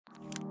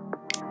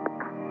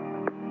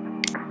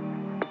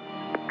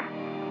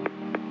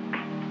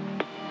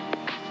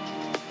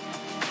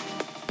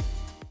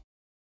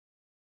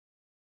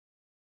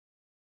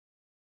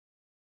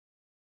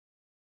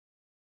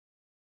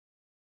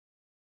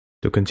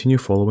To continue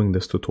following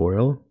this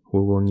tutorial, we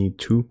will need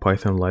two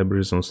Python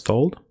libraries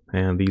installed,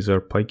 and these are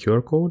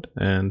PyQRCode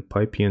and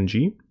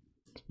PyPNG.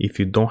 If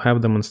you don't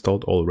have them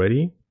installed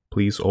already,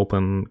 please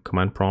open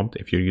command prompt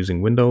if you're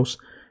using Windows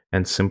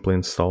and simply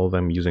install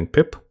them using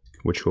pip,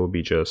 which will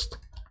be just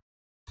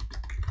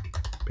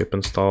pip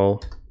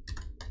install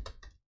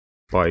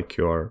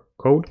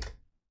PyQRCode,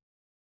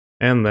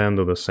 and then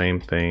do the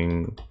same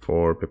thing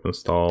for pip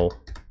install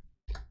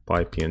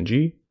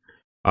PyPNG.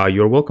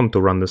 You're welcome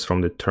to run this from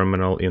the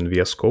terminal in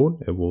VS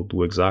Code. It will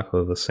do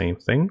exactly the same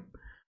thing.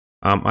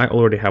 I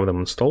already have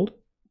them installed.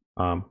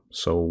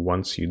 So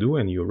once you do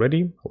and you're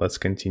ready, let's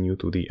continue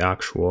to the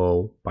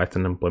actual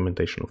Python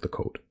implementation of the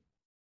code.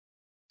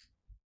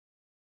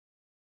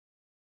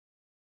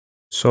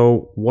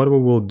 So what we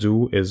will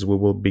do is we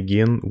will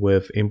begin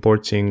with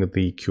importing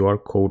the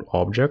QR code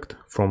object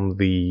from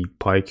the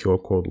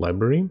PyQRCode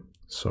library.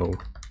 So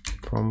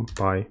from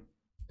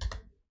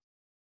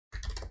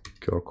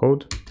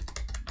PyQRCode,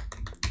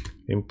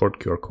 import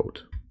QR code.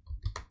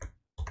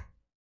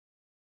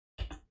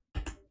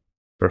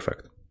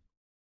 Perfect.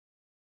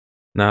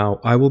 Now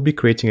I will be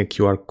creating a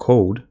QR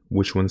code,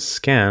 which when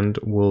scanned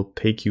will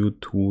take you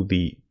to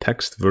the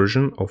text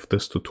version of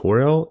this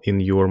tutorial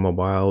in your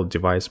mobile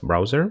device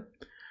browser.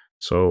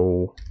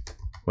 So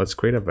let's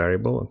create a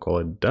variable and call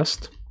it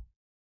dest.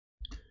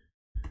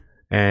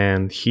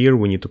 And here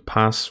we need to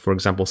pass, for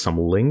example, some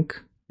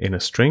link in a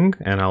string,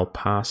 and I'll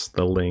pass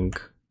the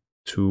link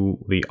to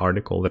the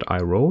article that I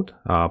wrote.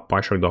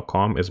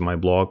 PyShark.com is my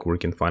blog where you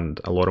can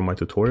find a lot of my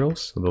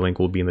tutorials. The link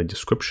will be in the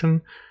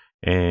description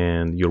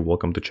and you're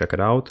welcome to check it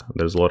out.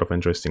 There's a lot of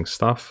interesting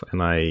stuff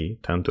and I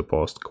tend to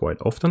post quite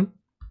often.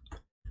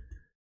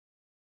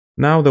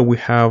 Now that we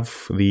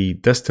have the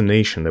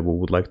destination that we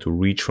would like to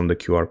reach from the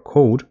QR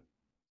code,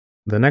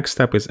 the next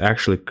step is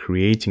actually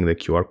creating the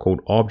QR code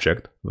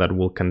object that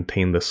will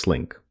contain this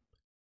link.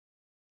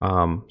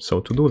 So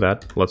to do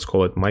that, let's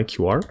call it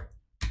myQR.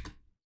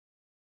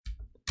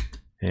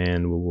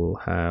 And we will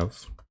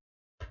have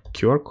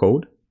QR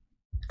code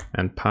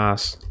and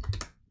pass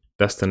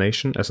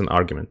destination as an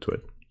argument to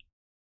it.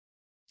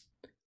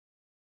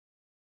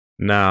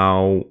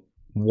 Now,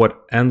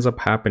 what ends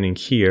up happening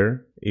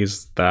here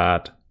is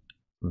that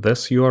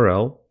this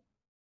URL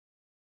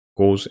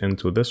goes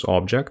into this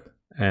object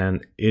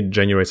and it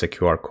generates a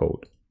QR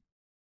code.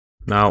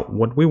 Now,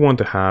 what we want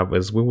to have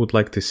is we would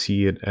like to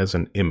see it as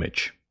an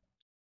image.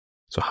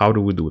 So how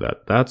do we do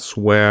that? That's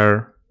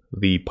where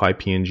the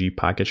PyPNG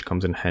package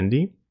comes in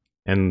handy,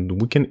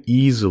 and we can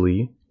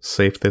easily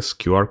save this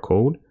QR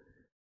code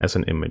as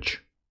an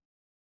image.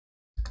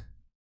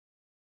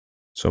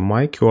 So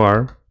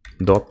myqr.png,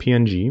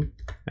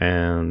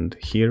 and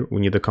here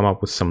we need to come up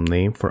with some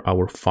name for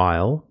our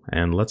file,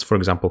 and let's for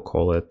example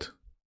call it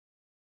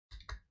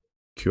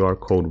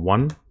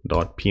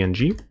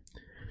qrcode1.png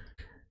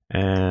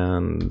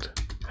and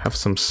have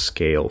some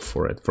scale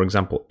for it, for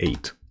example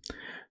 8.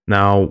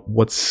 Now,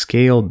 what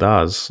scale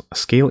does,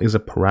 scale is a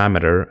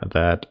parameter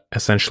that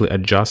essentially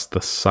adjusts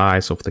the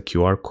size of the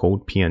QR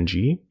code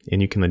PNG,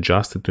 and you can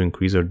adjust it to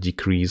increase or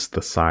decrease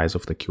the size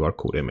of the QR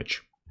code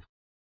image.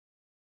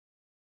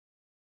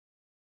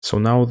 So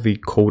now the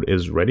code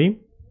is ready.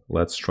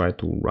 Let's try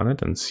to run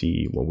it and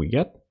see what we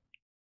get.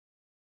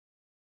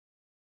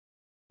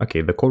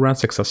 Okay, the code ran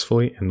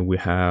successfully and we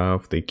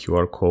have the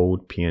QR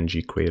code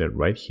PNG created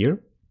right here.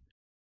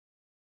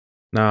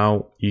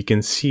 Now you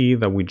can see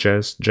that we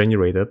just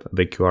generated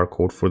the QR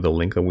code for the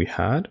link that we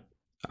had.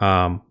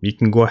 You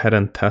can go ahead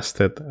and test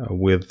it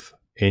with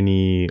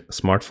any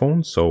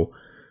smartphone. So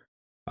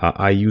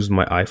I used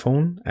my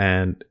iPhone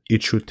and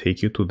it should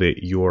take you to the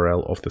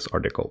URL of this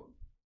article.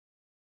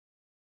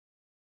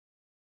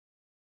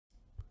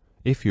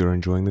 If you're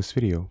enjoying this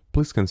video,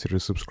 please consider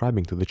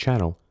subscribing to the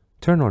channel,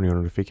 turn on your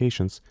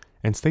notifications,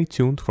 and stay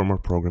tuned for more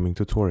programming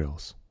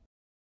tutorials.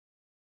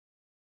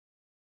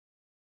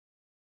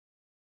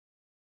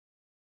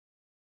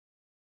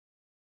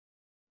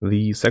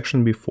 The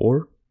section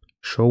before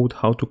showed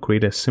how to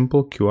create a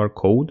simple QR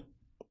code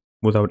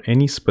without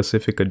any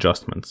specific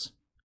adjustments.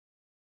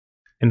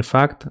 In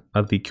fact,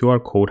 the QR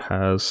code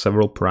has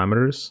several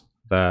parameters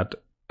that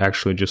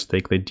actually just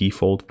take the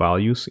default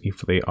values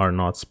if they are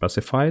not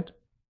specified.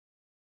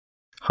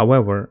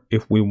 However,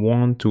 if we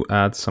want to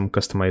add some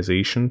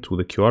customization to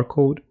the QR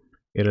code,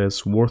 it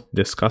is worth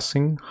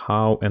discussing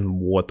how and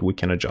what we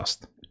can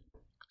adjust.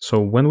 So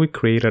when we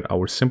created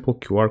our simple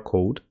QR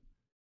code,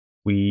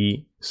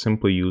 we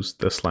simply use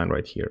this line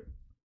right here.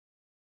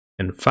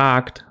 In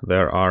fact,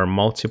 there are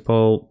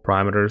multiple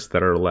parameters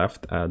that are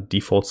left at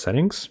default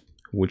settings,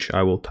 which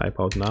I will type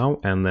out now,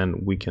 and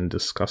then we can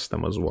discuss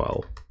them as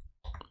well.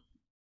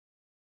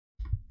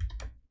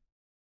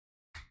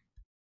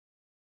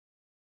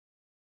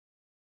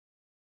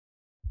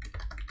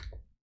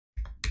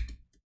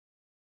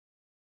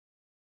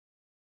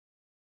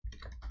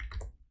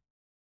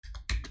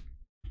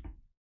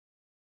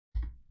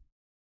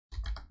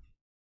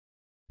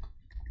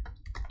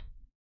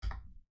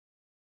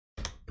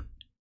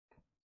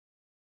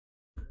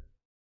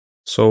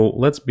 So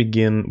let's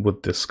begin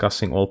with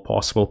discussing all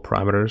possible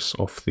parameters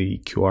of the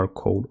QR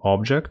code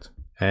object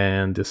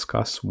and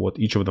discuss what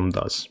each of them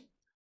does.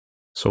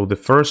 So the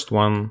first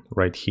one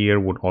right here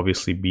would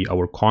obviously be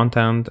our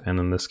content, and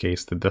in this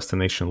case the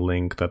destination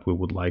link that we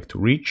would like to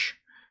reach.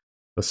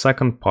 The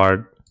second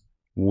part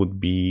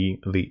would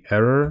be the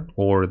error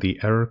or the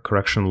error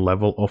correction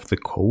level of the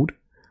code.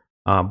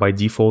 By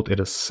default it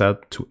is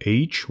set to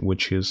H,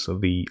 which is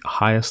the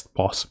highest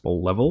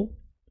possible level.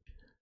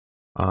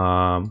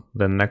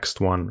 The next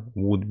one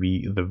would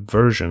be the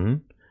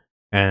version,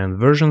 and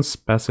version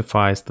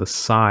specifies the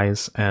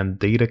size and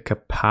data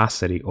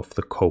capacity of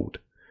the code.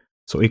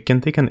 So it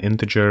can take an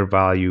integer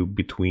value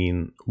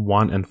between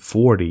 1 and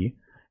 40,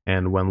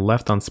 and when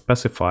left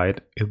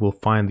unspecified, it will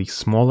find the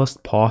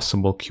smallest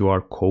possible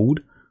QR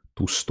code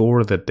to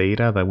store the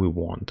data that we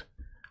want,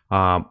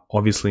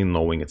 obviously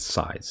knowing its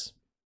size.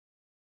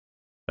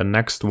 The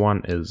next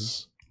one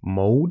is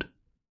mode,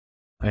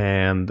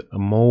 and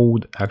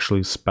mode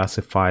actually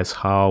specifies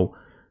how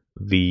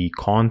the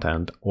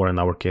content, or in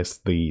our case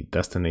the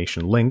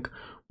destination link,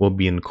 will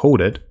be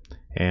encoded,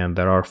 and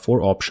there are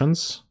 4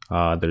 options.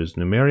 There's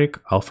numeric,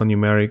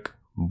 alphanumeric,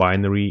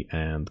 binary,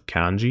 and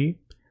kanji.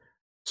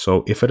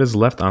 So if it is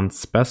left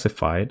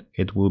unspecified,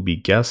 it will be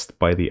guessed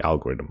by the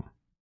algorithm.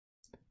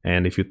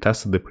 And if you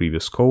tested the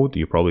previous code,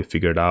 you probably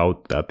figured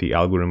out that the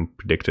algorithm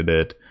predicted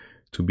it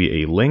to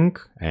be a link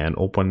and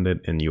opened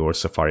it in your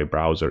Safari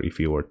browser if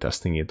you were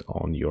testing it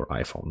on your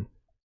iPhone.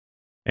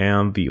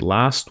 And the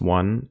last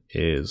one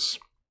is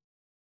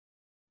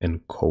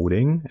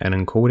encoding, and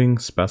encoding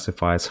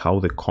specifies how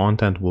the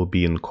content will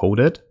be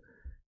encoded,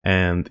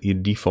 and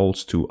it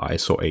defaults to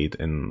ISO 8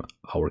 in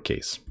our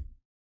case.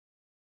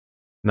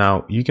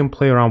 Now you can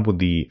play around with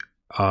the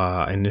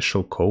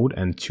initial code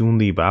and tune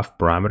the WAF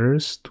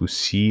parameters to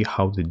see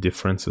how the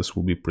differences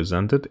will be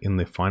presented in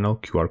the final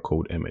QR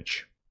code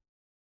image.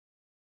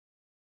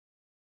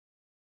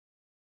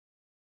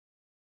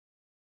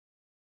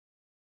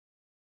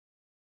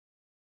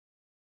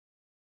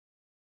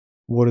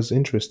 What is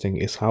interesting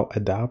is how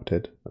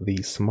adapted the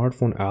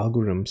smartphone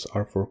algorithms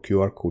are for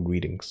QR code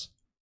readings.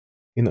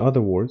 In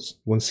other words,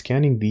 when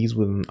scanning these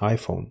with an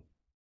iPhone,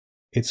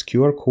 its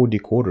QR code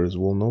decoders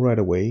will know right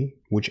away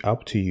which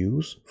app to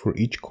use for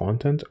each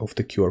content of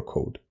the QR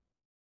code.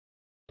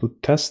 To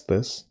test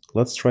this,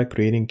 let's try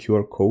creating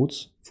QR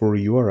codes for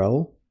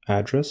URL,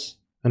 address,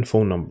 and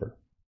phone number.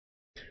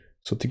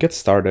 So to get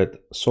started,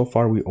 so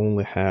far we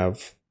only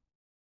have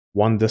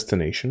one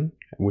destination,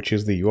 which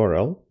is the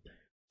URL.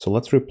 So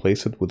let's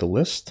replace it with a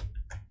list,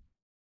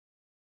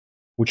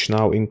 which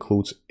now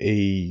includes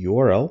a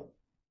URL,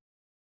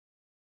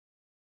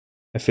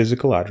 a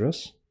physical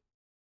address,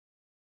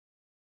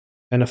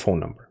 and a phone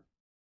number.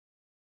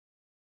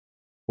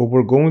 What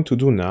we're going to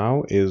do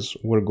now is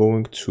we're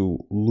going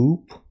to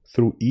loop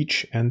through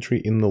each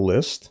entry in the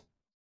list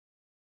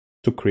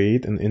to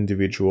create an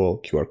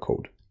individual QR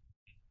code.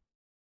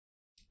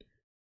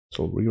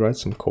 So I'll rewrite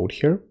some code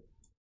here.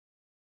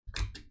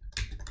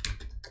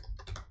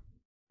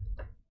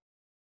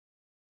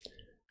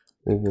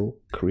 We will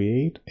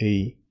create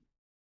a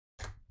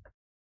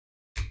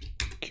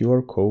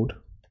QR code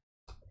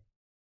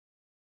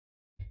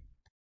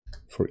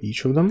for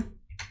each of them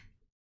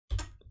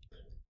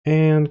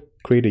and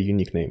create a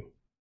unique name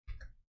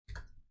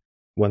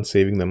when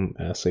saving them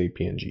as a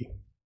PNG.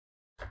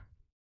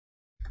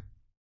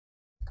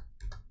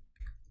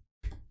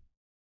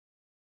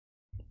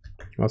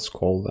 Let's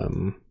call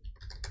them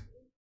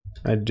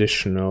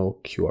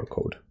additional QR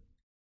code.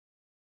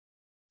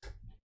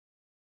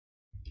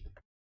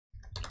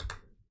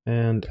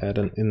 And add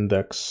an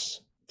index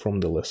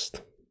from the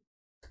list.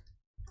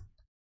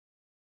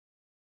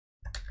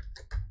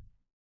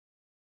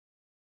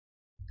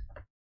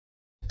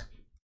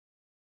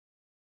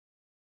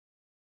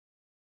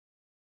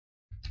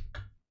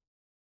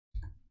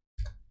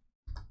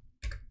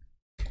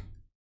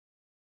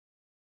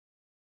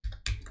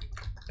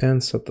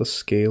 And set the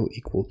scale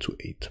equal to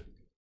 8.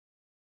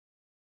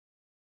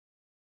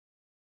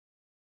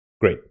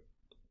 Great.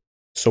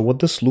 So what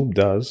this loop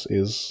does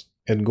is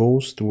it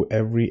goes through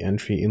every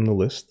entry in the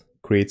list,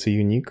 creates a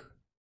unique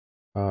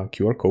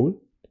QR code,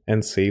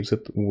 and saves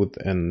it with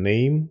a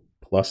name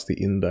plus the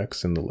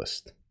index in the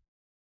list.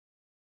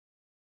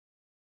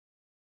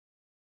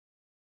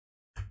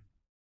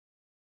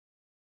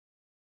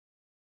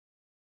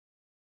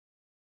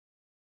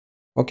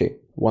 Okay,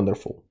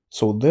 wonderful.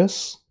 So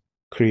this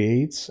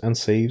creates and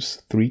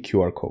saves 3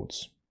 QR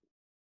codes.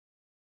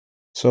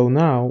 So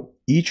now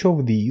each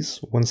of these,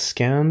 when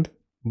scanned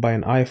by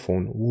an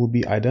iPhone, will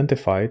be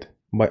identified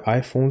by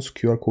iPhone's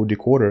QR code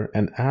decoder,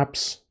 and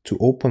apps to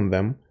open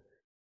them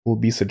will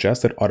be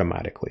suggested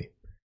automatically.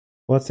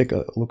 Let's take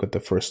a look at the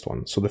first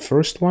one. So the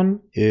first one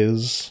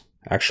is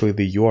actually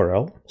the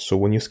URL. So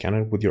when you scan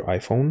it with your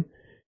iPhone,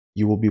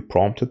 you will be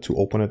prompted to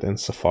open it in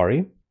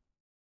Safari.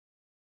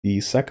 The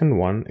second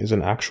one is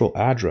an actual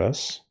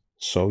address.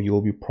 So you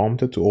will be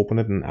prompted to open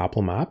it in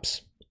Apple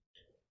Maps.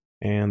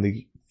 And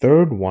the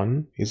third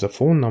one is a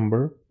phone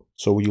number.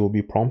 So you will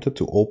be prompted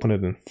to open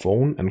it in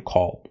Phone and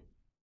Call.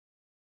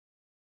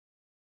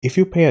 If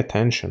you pay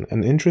attention,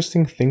 an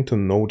interesting thing to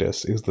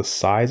notice is the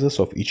sizes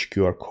of each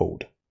QR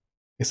code.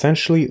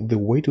 Essentially, the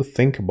way to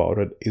think about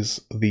it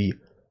is the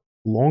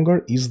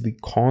longer is the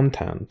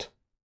content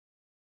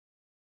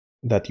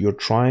that you're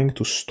trying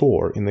to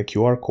store in the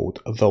QR code,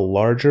 the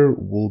larger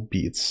will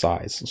be its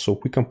size. So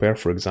if we compare,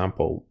 for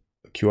example,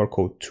 QR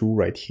code 2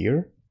 right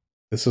here,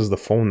 this is the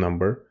phone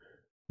number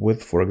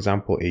with, for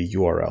example, a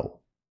URL.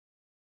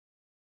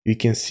 You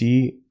can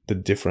see the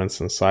difference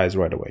in size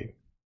right away.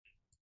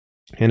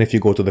 And if you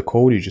go to the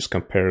code, you just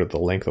compare the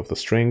length of the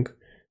string.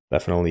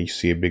 Definitely you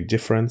see a big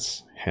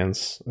difference,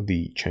 hence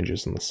the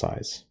changes in the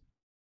size.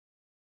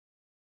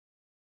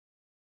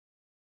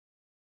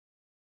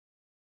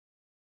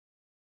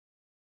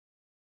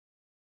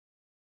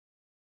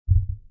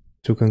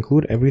 To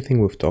conclude everything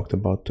we've talked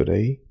about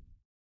today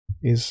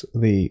is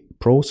the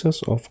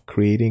process of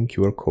creating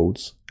QR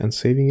codes and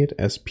saving it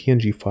as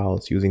PNG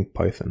files using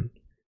Python.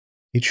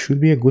 It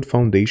should be a good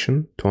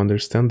foundation to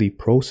understand the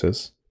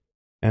process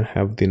and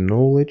have the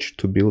knowledge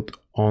to build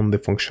on the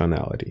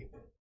functionality.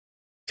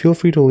 Feel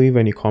free to leave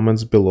any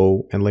comments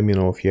below and let me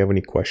know if you have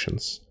any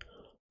questions.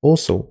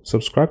 Also,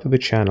 subscribe to the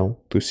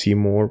channel to see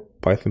more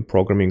Python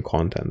programming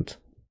content.